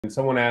And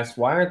someone asked,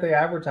 why aren't they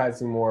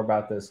advertising more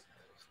about this?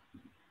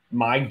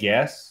 My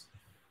guess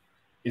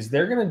is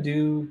they're going to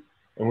do,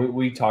 and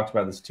we talked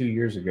about this 2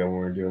 years ago when we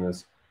were doing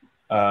this.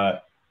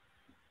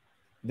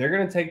 They're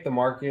going to take the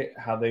market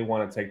how they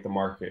want to take the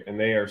market, and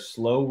they are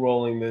slow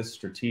rolling this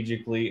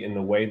strategically in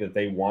the way that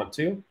they want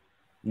to.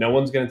 No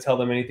one's going to tell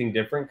them anything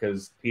different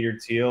because Peter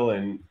Thiel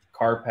and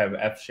Karp have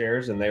F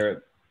shares, and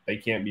they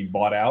can't be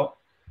bought out.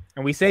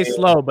 And we say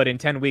slow, but in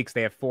 10 weeks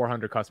they have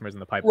 400 customers in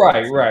the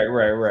pipeline.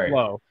 Right.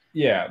 Slow.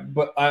 Yeah,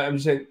 but I'm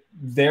just saying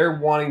they're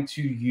wanting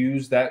to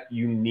use that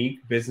unique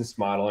business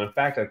model. And in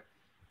fact, I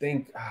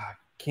think I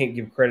can't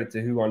give credit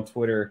to who on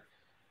Twitter,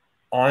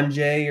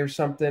 Andre or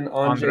something.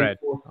 Andre.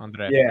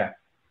 Yeah,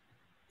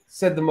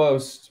 said the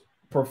most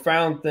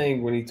profound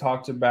thing when he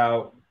talked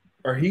about,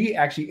 or he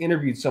actually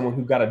interviewed someone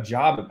who got a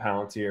job at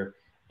Palantir,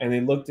 and they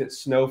looked at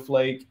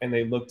Snowflake and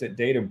they looked at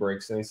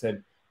Databricks, and they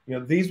said,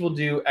 these will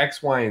do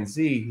X, Y, and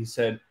Z. He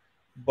said,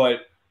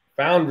 but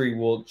Foundry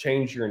will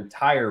change your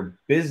entire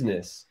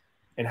business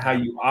and how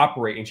you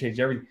operate and change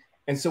everything.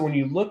 And so when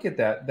you look at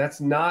that, that's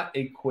not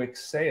a quick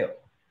sale.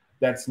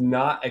 That's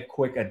not a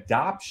quick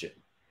adoption.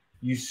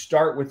 You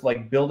start with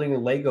like building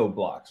Lego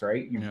blocks,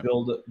 right? You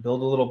build a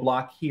little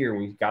block here.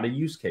 We've got a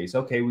use case.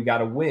 Okay, we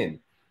got a win.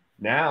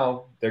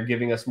 Now they're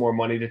giving us more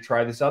money to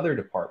try this other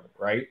department,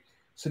 right?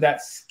 So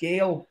that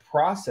scale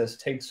process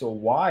takes a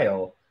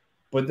while,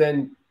 but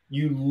then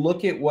you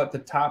look at what the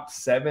top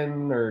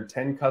 7 or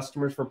 10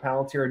 customers for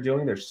Palantir are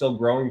doing. They're still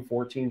growing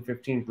 14,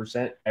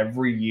 15%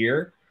 every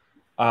year.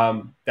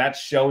 That's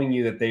showing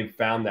you that they've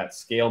found that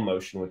scale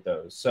motion with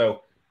those.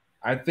 So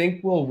I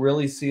think we'll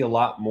really see a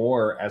lot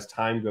more as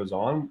time goes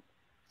on.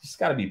 Just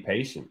got to be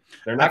patient.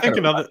 They're not. I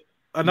think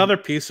another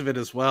piece of it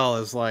as well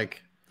is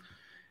like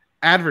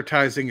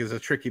advertising is a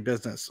tricky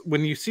business.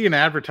 When you see an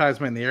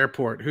advertisement in the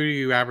airport, who are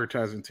you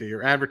advertising to?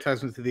 You're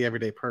advertising to the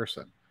everyday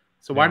person.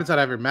 So why does that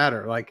ever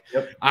matter? Like,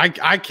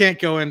 I can't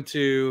go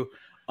into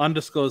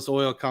undisclosed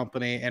oil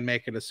company and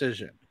make a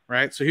decision,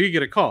 right? So who you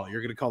going to call?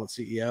 You're going to call the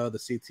CEO, the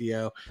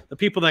CTO, the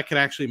people that can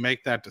actually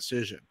make that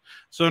decision.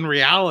 So in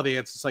reality,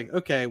 it's just like,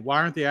 okay,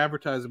 why aren't they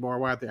advertising more?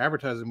 Why aren't they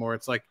advertising more?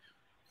 It's like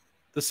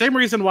the same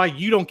reason why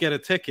you don't get a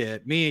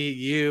ticket. Me,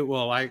 you,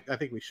 well, I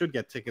think we should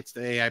get tickets to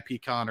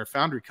AIPCon or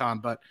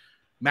FoundryCon, but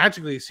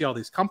magically you see all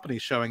these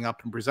companies showing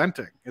up and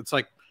presenting. It's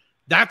like,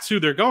 that's who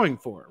they're going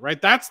for, right?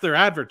 That's their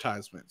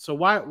advertisement. So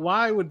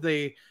why would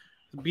they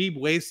be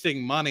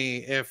wasting money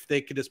if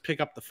they could just pick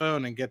up the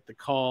phone and get the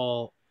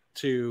call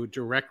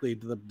directly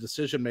to the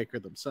decision maker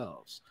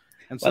themselves?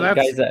 And so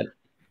guys,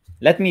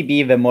 let me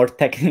be the more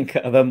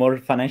technical, the more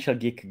financial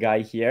geek guy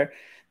here.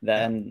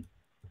 And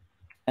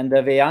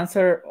the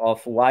answer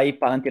of why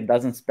Palantir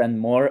doesn't spend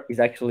more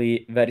is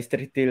actually very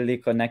strictly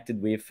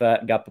connected with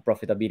GAAP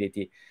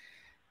profitability.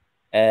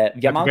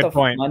 The amount of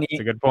money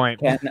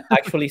can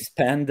actually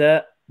spend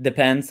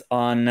depends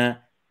on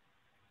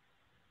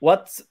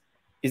what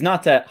is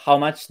not how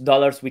much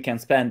dollars we can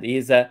spend,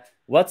 is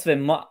what's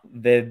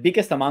the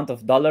biggest amount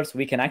of dollars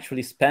we can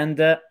actually spend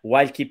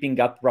while keeping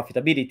GAAP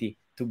profitability.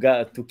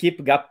 To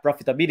keep GAAP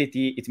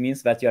profitability, it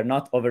means that you're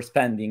not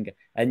overspending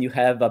and you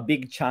have a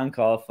big chunk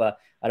of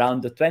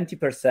around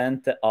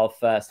 20% of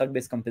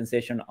stock-based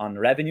compensation on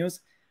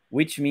revenues,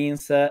 which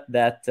means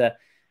that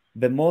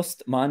the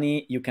most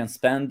money you can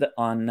spend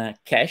on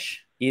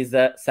cash is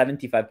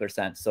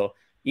 75%. So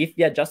if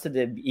the adjusted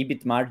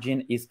EBIT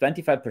margin is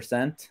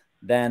 25%,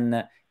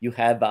 then you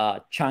have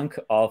a chunk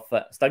of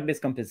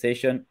stock-based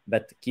compensation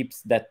that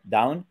keeps that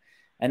down.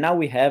 And now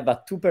we have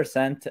a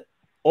 2%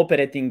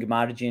 operating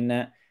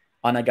margin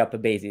on a GAAP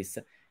basis.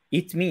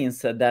 It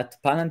means that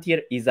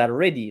Palantir is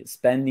already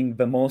spending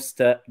the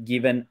most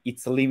given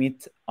its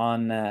limit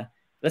on,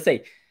 let's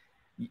say,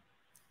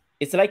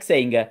 it's like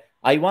saying,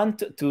 I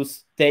want to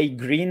stay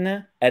green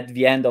at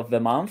the end of the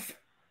month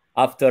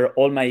after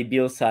all my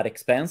bills are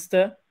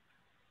expensed,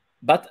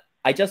 but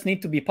I just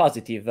need to be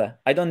positive.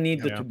 I don't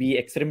need to be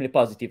extremely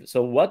positive.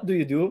 So what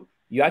do?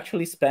 You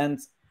actually spend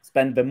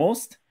the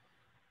most,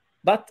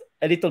 but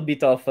a little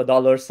bit of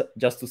dollars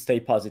just to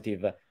stay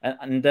positive.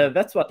 And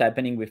that's what's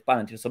happening with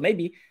Palantir. So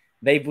maybe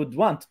they would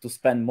want to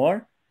spend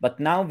more, but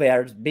now they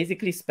are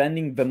basically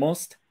spending the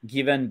most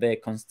given the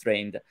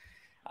constraint.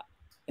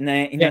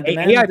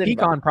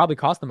 AIPCon probably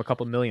cost them a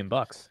couple $1 million.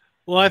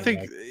 Well, I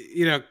think,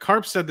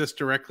 Karp said this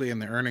directly in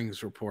the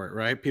earnings report,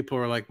 right? People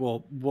are like,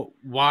 well,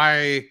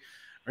 why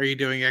are you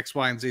doing X,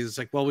 Y, and Z? It's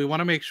like, well, we want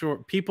to make sure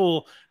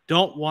people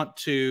don't want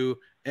to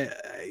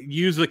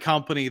use a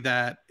company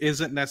that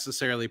isn't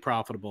necessarily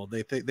profitable.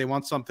 They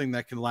want something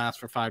that can last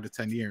for 5 to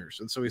 10 years.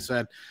 And so he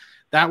said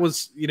that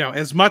was,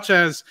 as much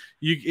as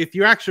if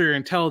you actually are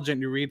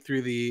intelligent, you read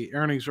through the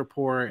earnings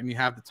report and you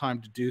have the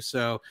time to do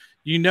so,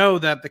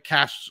 that the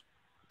cash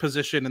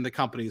position in the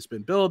company has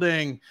been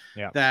building,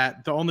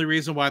 that the only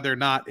reason why they're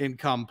not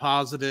income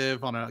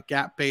positive on a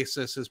GAAP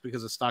basis is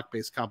because of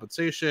stock-based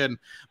compensation.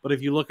 But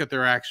if you look at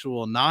their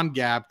actual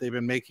non-GAAP, they've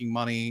been making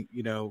money,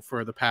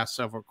 for the past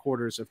several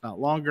quarters, if not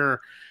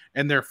longer.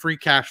 and their free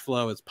cash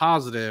flow is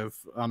positive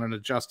on an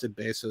adjusted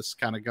basis,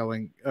 kind of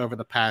going over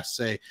the past,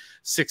 say,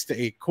 6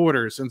 to 8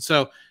 quarters. And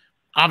so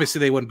obviously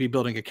they wouldn't be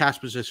building a cash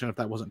position if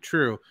that wasn't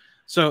true.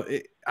 So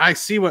I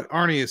see what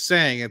Arnie is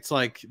saying. It's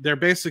like they're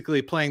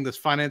basically playing this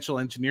financial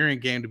engineering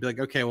game to be like,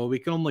 okay, well, we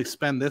can only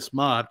spend this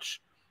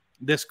much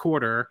this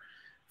quarter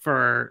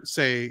for,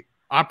 say,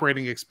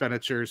 operating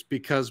expenditures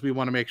because we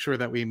want to make sure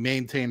that we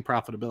maintain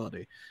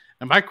profitability.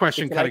 And my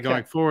question kind of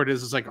going forward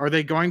is like, are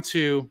they going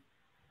to,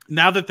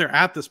 now that they're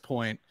at this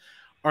point,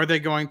 are they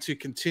going to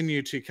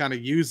continue to kind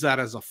of use that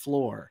as a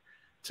floor?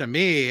 To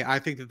me, I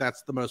think that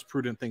that's the most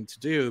prudent thing to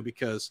do,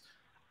 because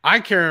I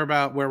care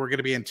about where we're going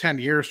to be in 10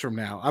 years from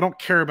now. I don't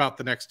care about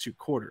the next 2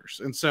 quarters.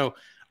 And so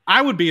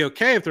I would be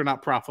okay if they're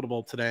not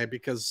profitable today,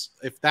 because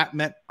if that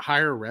meant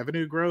higher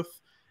revenue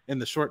growth in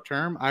the short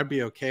term, I'd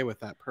be okay with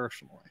that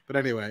personally. But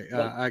anyway,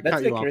 I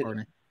cut you off,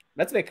 Arnie.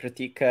 That's the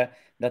critique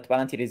that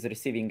Palantir is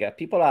receiving.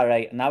 People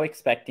are now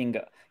expecting,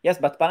 yes,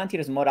 but Palantir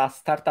is more a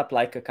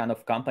startup-like kind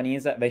of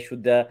companies. They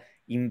should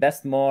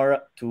invest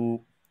more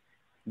to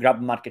grab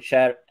market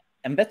share.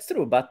 And that's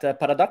true. But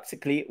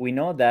paradoxically, we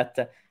know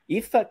that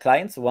if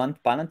clients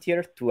want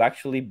Palantir to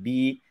actually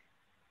be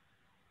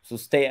to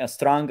stay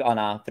strong on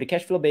a free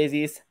cash flow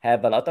basis,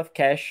 have a lot of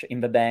cash in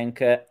the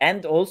bank,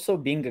 and also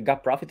being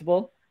GAAP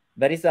profitable,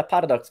 there is a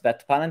paradox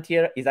that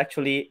Palantir is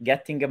actually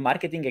getting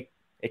marketing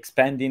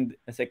expanding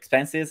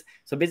expenses.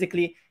 So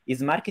basically,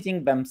 is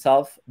marketing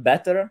themselves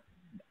better.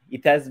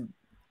 It has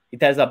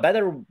a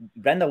better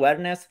brand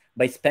awareness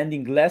by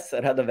spending less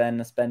rather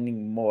than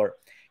spending more.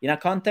 In a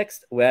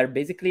context where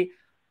basically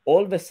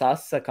all the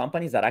SaaS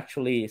companies are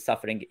actually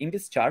suffering. In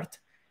this chart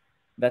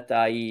that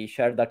I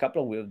shared a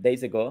couple of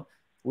days ago,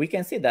 we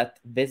can see that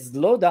the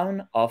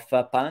slowdown of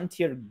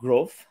Palantir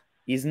growth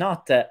is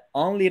not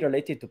only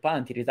related to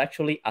Palantir, it's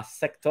actually a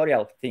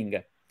sectorial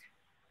thing.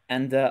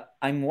 And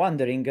I'm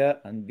wondering,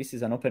 and this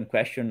is an open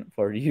question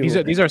for you.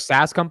 These are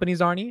SaaS companies,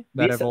 Arnie?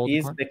 This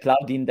is the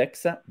cloud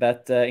index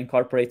that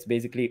incorporates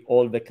basically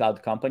all the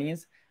cloud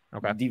companies.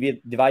 Okay.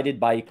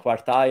 Divided by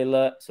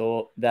quartile,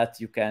 so that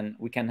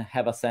we can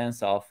have a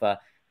sense of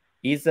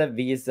is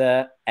this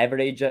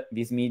average,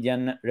 this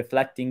median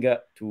reflecting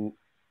to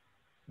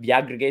the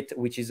aggregate,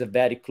 which is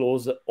very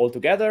close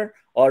altogether,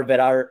 or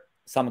there are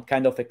some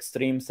kind of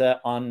extremes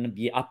on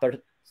the upper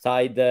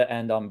side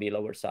and on the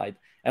lower side.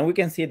 And we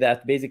can see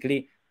that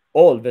basically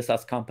all the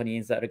SaaS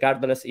companies,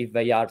 regardless if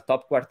they are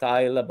top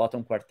quartile,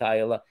 bottom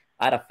quartile,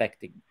 are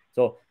affected.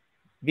 So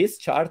this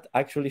chart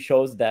actually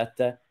shows that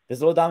the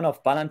slowdown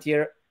of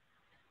Palantir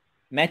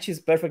matches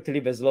perfectly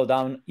the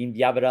slowdown in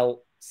the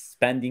overall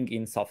spending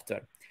in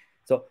software.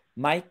 So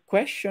my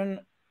question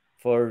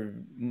for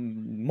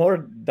more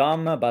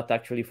dumb, but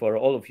actually for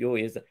all of you,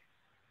 is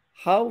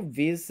how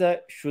this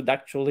should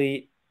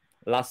actually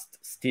last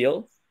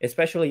still,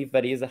 especially if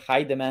there is a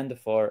high demand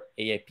for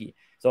AIP.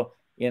 So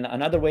in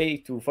another way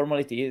to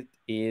formulate it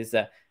is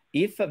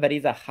if there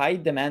is a high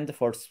demand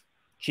for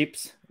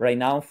chips right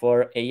now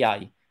for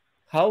AI,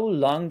 how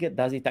long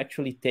does it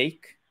actually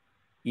take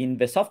in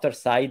the software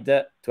side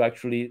to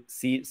actually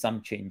see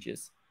some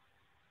changes?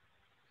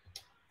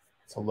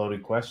 It's a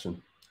loaded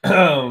question.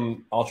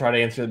 I'll try to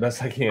answer the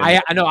best I can.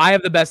 I know I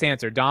have the best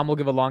answer. Dom will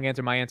give a long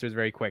answer. My answer is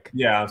very quick.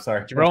 Yeah, I'm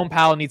sorry. Jerome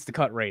Powell needs to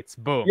cut rates.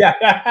 Boom. Yeah.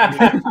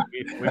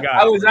 we got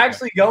I was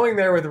actually going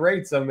there with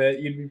rates,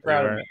 Amit. You'd be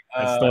proud of me.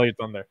 I stole your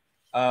thunder.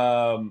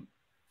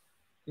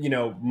 You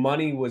know,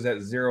 money was at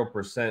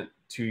 0%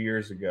 2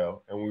 years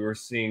ago, and we were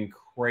seeing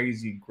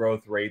crazy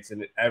growth rates.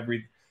 And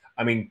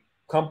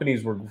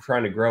companies were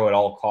trying to grow at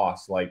all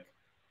costs, like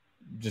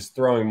just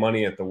throwing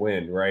money at the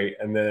wind, right?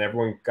 And then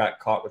everyone got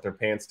caught with their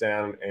pants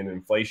down and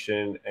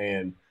inflation.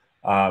 And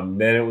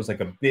then it was like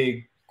a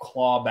big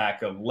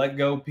clawback of let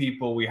go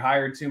people. We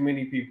hired too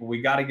many people.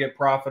 We got to get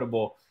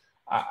profitable.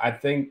 I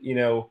think, you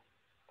know,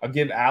 I'll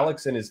give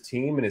Alex and his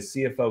team and his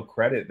CFO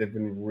credit. They've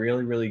been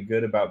really, really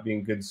good about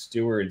being good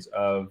stewards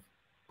of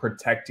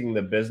protecting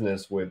the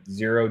business with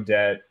zero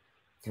debt,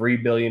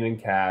 $3 billion in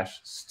cash,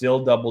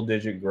 still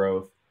double-digit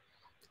growth.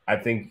 I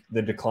think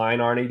the decline,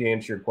 Arnie, to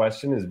answer your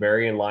question, is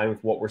very in line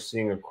with what we're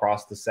seeing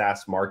across the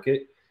SaaS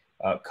market.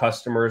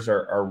 Customers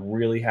are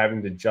really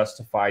having to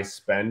justify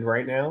spend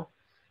right now.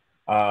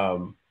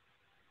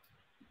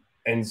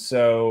 And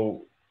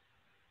so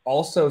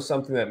also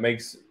something that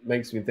makes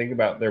me think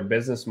about their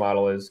business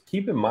model is,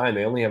 keep in mind,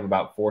 they only have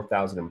about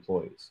 4,000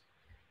 employees.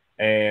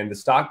 And the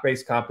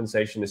stock-based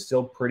compensation is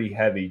still pretty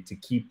heavy to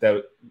keep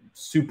the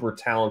super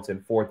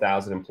talented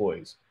 4,000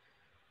 employees.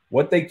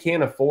 What they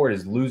can't afford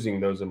is losing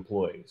those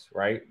employees,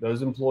 right?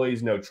 Those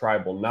employees know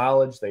tribal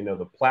knowledge. They know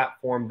the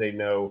platform. They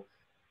know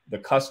the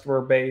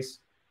customer base.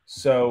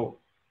 So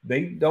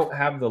they don't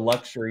have the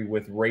luxury,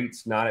 with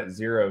rates not at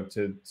zero,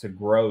 to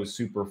grow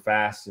super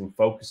fast and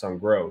focus on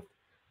growth.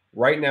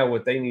 Right now,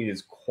 what they need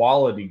is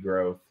quality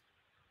growth.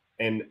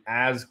 And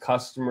as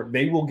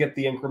they will get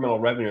the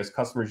incremental revenue as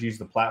customers use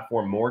the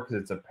platform more, because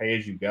it's a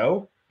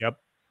pay-as-you-go. Yep.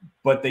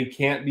 But they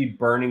can't be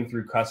burning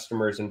through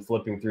customers and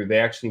flipping through. They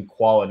actually need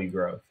quality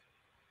growth.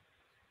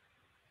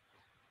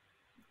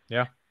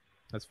 Yeah,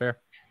 that's fair.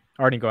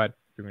 Arnie, go ahead.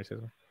 you were going to say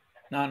something?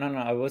 No.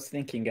 I was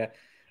thinking,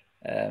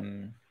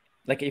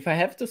 like if I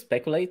have to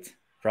speculate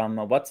from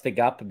what's the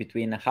gap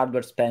between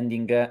hardware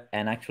spending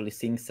and actually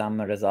seeing some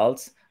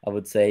results, I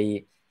would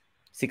say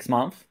 6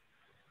 months.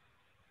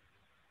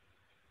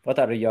 What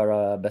are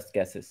your best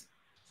guesses?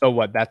 So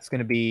what? That's going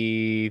to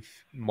be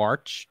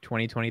March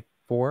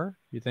 2024,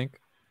 you think?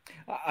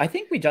 I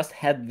think we just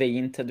had the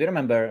hint. Do you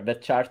remember the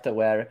chart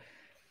where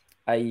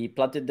I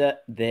plotted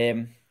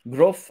the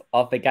growth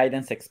of the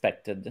guidance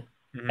expected?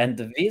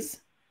 And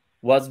this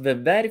was the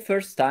very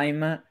first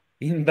time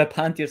in the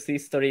Palantir's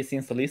history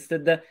since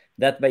listed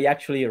that they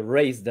actually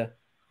raised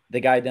the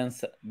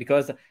guidance,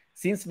 because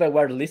since they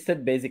were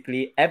listed,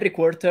 basically every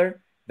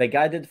quarter they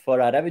guided for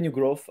a revenue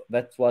growth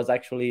that was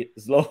actually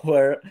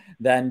slower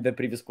than the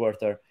previous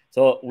quarter.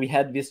 So we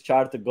had this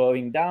chart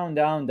going down,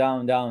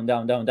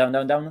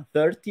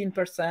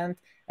 13%.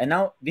 And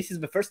now this is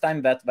the first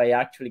time that they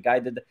actually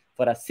guided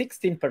for a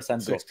 16%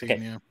 growth. 16,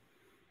 okay. Yeah.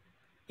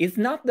 It's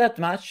not that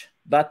much,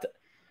 but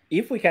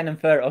if we can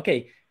infer,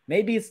 okay,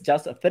 maybe it's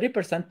just a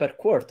 30% per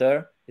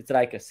quarter, it's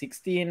like a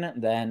 16,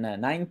 then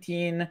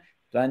 19,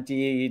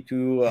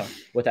 22,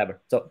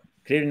 whatever. So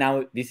clearly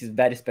now this is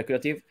very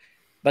speculative,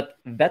 but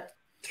that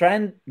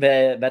trend,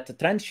 that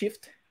trend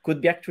shift could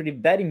be actually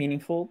very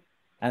meaningful.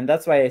 And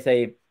that's why I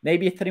say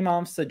maybe 3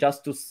 months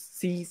just to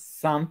see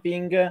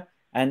something.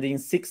 And in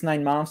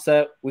 6-9 months,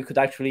 we could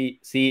actually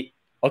see,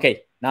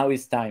 okay, now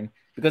it's time.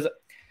 Because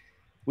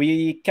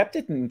we kept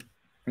it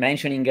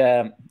mentioning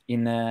at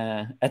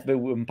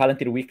the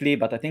Palantir Weekly,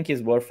 but I think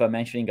it's worth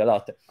mentioning a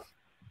lot.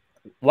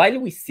 While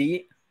we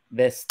see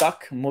the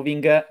stock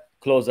moving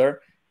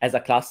closer as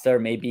a cluster,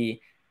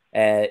 maybe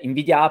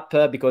NVIDIA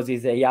up because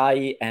it's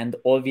AI and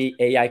all the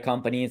AI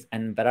companies,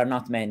 and there are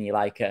not many,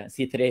 like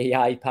C3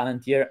 AI,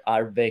 Palantir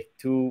are the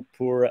two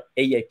pure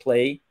AI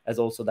play, as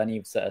also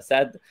Daniv's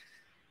said.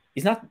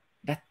 It's not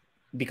that,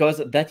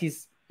 because that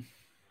is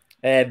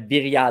the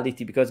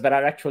reality, because there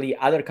are actually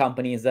other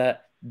companies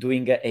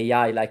doing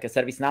AI, like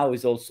ServiceNow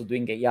is also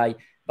doing AI.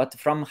 But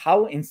from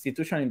how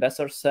institutional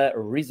investors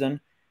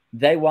reason,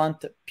 they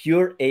want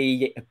pure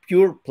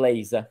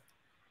plays.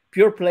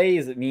 Pure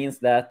plays means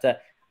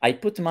that I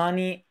put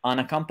money on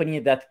a company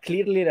that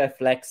clearly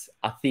reflects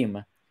a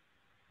theme.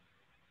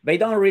 They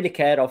don't really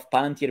care of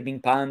Palantir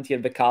being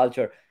Palantir, the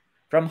culture.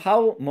 From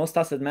how most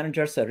asset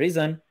managers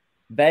reason,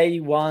 they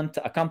want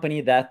a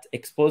company that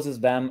exposes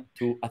them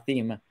to a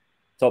theme.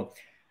 So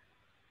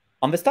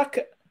on the stock,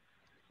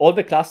 all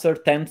the cluster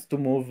tends to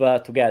move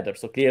together.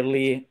 So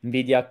clearly,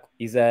 NVIDIA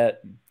is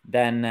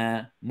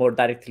then more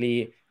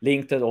directly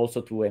linked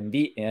also to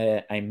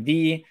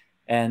AMD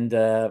and,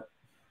 well,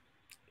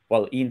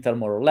 Intel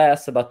more or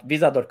less, but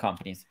these other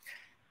companies.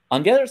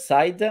 On the other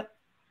side,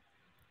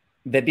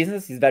 the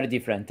business is very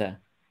different.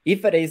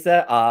 If there is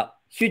a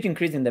huge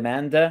increase in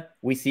demand,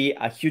 we see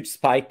a huge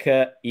spike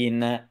in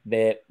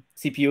the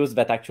CPUs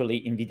that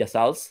actually NVIDIA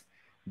sells.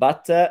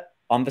 But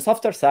on the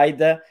software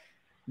side,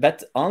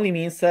 that only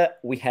means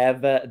we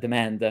have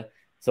demand.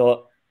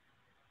 So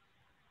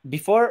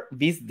before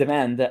this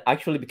demand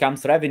actually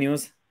becomes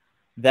revenues,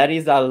 there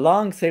is a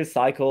long sales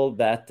cycle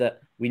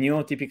that we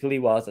knew typically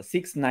was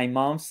 6-9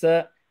 months,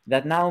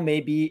 that now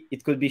maybe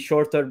it could be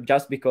shorter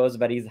just because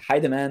there is high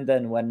demand.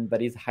 And when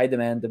there is high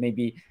demand,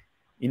 maybe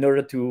in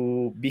order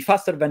to be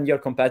faster than your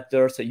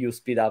competitors, you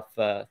speed up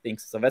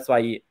things. So that's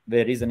why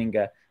the reasoning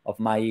of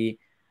my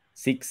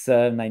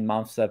 6-9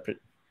 months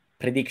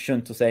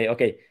prediction to say,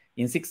 okay,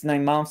 in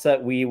 6-9 months,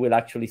 we will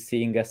actually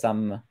seeing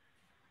some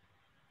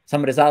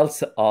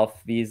results of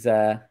this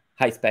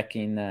high spec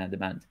in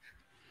demand.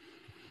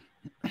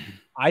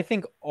 I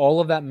think all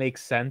of that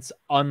makes sense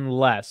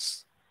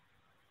unless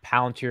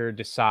Palantir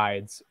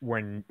decides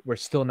we're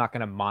still not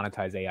going to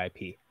monetize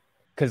AIP.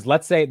 Because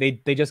let's say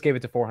they just gave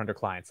it to 400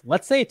 clients.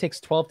 Let's say it takes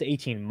 12 to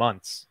 18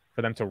 months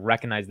for them to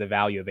recognize the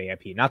value of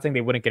AIP. Not saying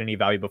they wouldn't get any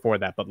value before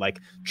that, but like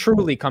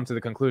truly come to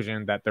the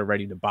conclusion that they're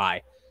ready to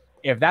buy.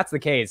 If that's the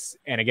case,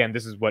 and again,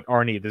 this is what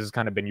Arnie, this has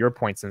kind of been your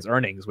point since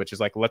earnings, which is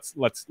like, let's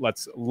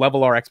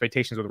level our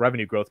expectations with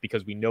revenue growth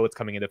because we know it's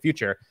coming in the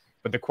future.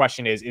 But the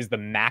question is the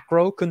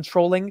macro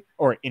controlling,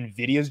 or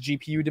NVIDIA's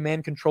GPU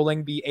demand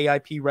controlling the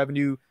AIP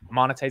revenue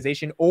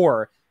monetization,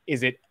 or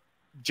is it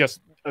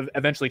just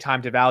eventually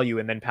time to value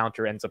and then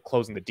Palantir ends up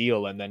closing the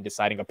deal and then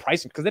deciding a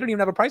pricing, because they don't even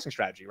have a pricing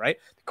strategy, right?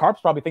 The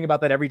Carps probably think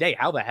about that every day.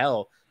 How the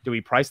hell do we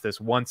price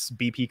this once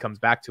BP comes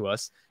back to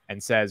us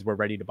and says we're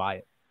ready to buy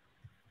it?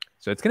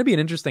 So it's going to be an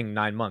interesting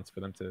 9 months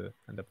for them to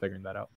end up figuring that out.